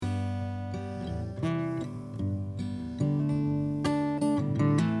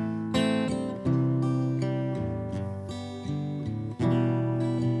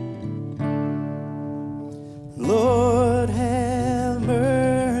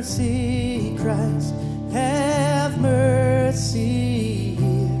mercy, Christ, have mercy.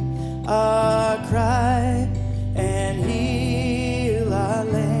 Hear our cry and heal our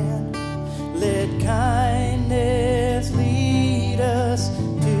land. Let kindness lead us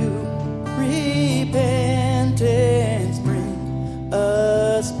to repentance. Bring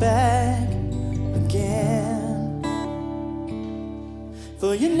us back again.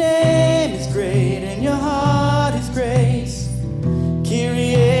 For your name is great and your heart is grace.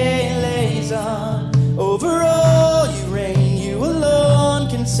 Kyrie Eleison, over all you reign, you alone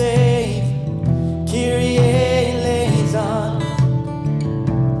can save. Kyrie Eleison,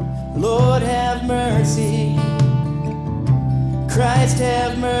 Lord have mercy. Christ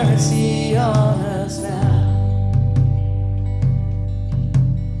have mercy on us now.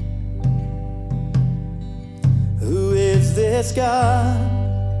 Who is this God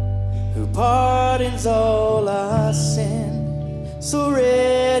who pardons all our sin? So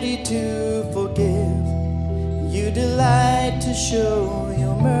ready to forgive, you delight to show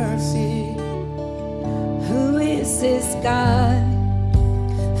your mercy. Who is this God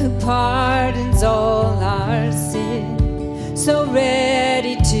who pardons all our sin? So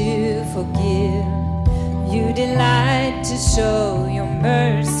ready to forgive, you delight to show your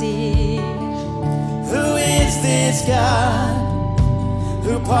mercy. Who is this God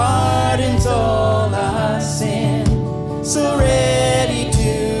who pardons all our sin? So ready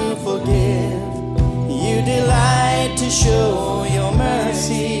to forgive, you delight to show your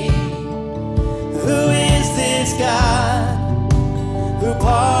mercy. Who is this God who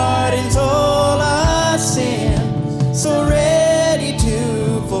pardons all our sin? So ready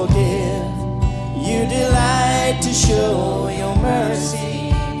to forgive, you delight to show your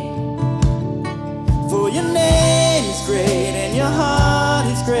mercy. For your name is great and your heart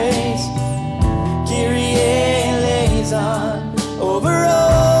is grace. Kyrie Eleison, over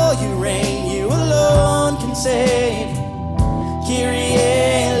all you reign, you alone can save. Kyrie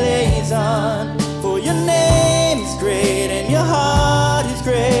Eleison, for your name is great and your heart is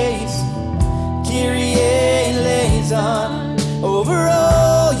grace. Kyrie Eleison, over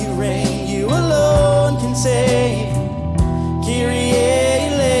all you reign, you alone can save. Kyrie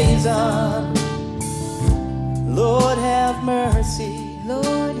Eleison, Lord have mercy.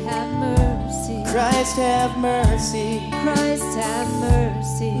 Lord have mercy. Christ have mercy. Christ have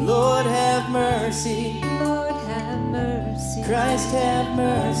mercy. Lord have mercy. Lord have mercy. Christ have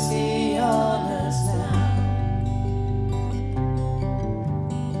mercy on us.